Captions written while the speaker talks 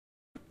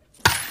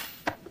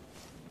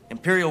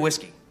Imperial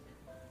whiskey.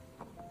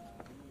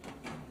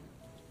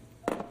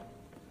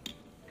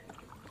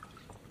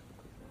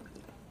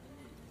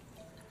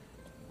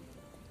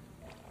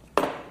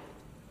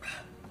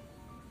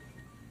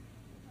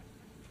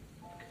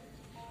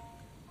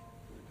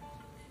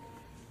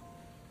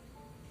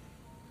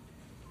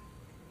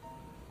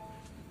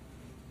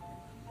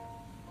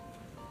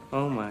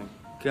 Oh my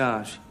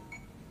gosh.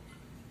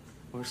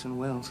 Orson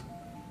Welles.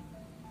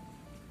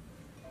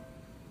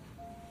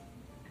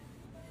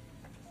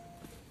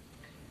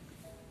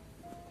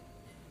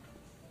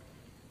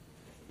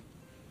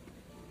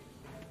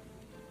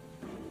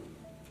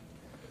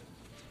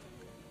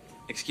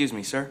 Excuse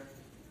me, sir.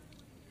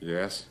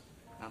 Yes?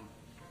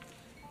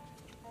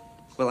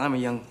 Well, I'm a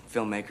young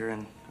filmmaker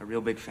and a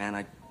real big fan.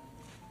 I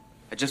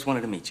just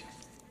wanted to meet you.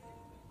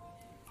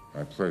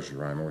 My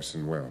pleasure. I'm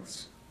Orson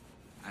Welles.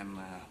 I'm,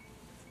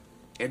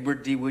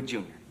 Edward D. Wood, Jr.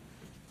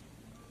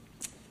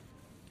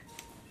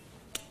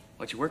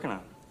 What you working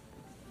on?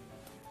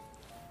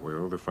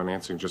 Well, the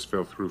financing just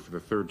fell through for the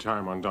third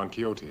time on Don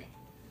Quixote.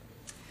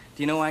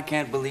 Do you know, I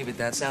can't believe it.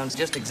 That sounds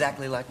just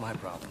exactly like my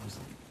problems.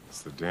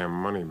 It's the damn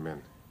money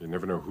men. You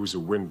never know who's a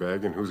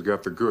windbag and who's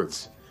got the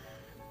goods.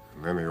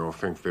 And then they all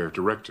think they're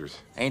directors.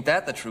 Ain't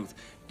that the truth?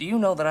 Do you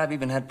know that I've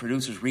even had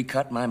producers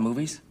recut my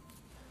movies?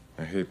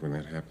 I hate when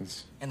that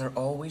happens. And they're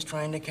always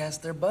trying to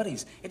cast their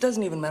buddies. It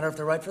doesn't even matter if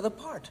they're right for the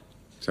part.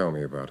 Tell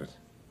me about it.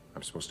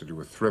 I'm supposed to do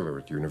a thriller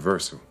at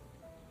Universal.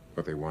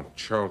 But they want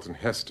Charlton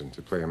Heston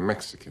to play a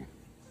Mexican.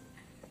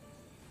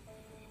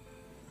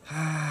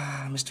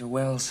 Ah, Mr.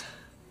 Welles.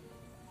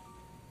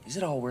 Is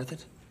it all worth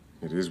it?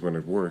 It is when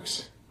it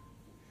works.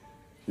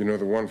 You know,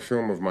 the one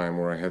film of mine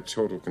where I had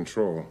total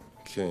control,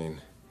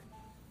 Kane.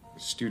 The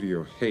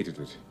studio hated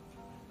it,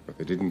 but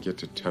they didn't get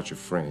to touch a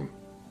frame.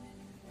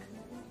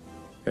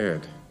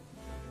 Ed.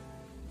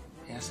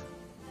 Yes?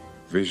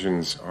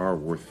 Visions are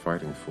worth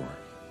fighting for.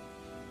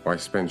 Why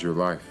spend your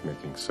life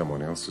making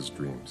someone else's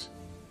dreams?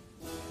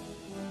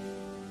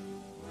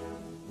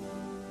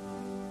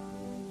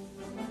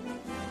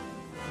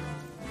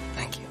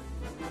 Thank you.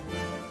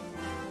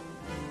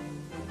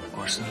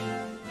 Orson.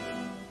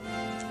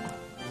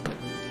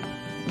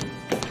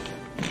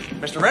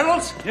 Mr.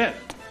 Reynolds? Yes.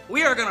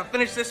 We are going to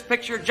finish this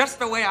picture just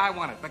the way I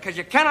want it, because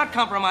you cannot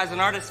compromise an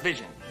artist's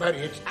vision. But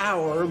it's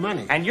our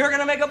money. And you're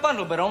going to make a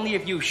bundle, but only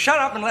if you shut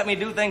up and let me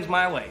do things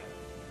my way.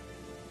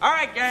 All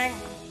right, gang.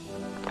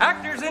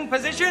 Actors in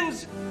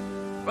positions.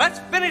 Let's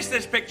finish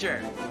this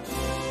picture.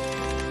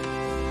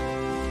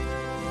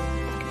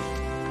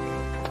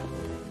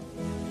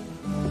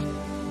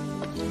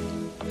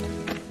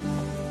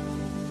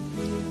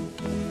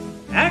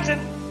 Action.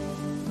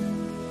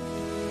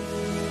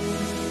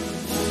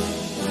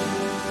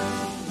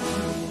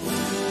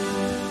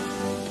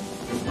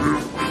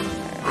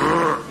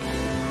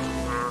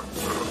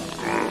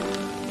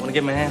 Want to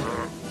give him a hand?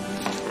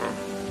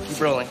 Keep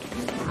rolling.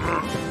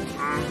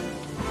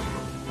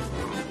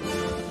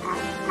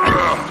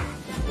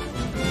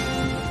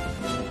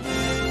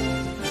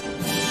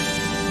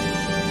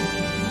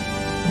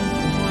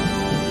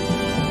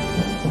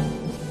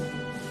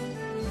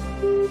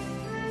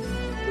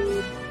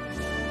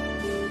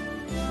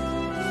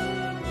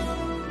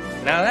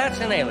 Now that's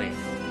an alien.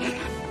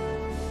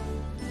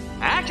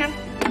 Action!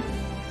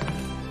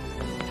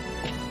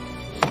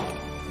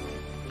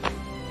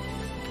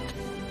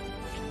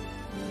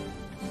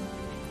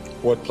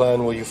 What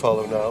plan will you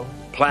follow now?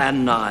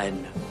 Plan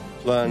 9.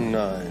 Plan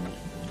 9.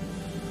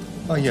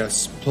 Ah,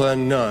 yes,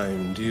 Plan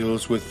 9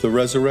 deals with the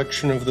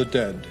resurrection of the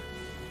dead.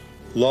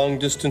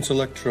 Long-distance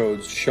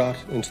electrodes shot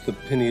into the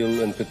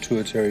pineal and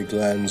pituitary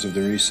glands of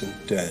the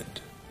recent dead.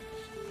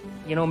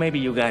 You know, maybe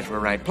you guys were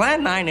right.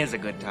 Plan 9 is a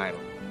good title.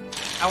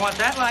 I want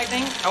that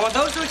lightning, I want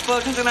those 2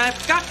 explosions, and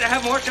I've got to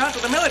have more shots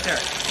with the military.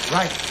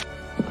 Right.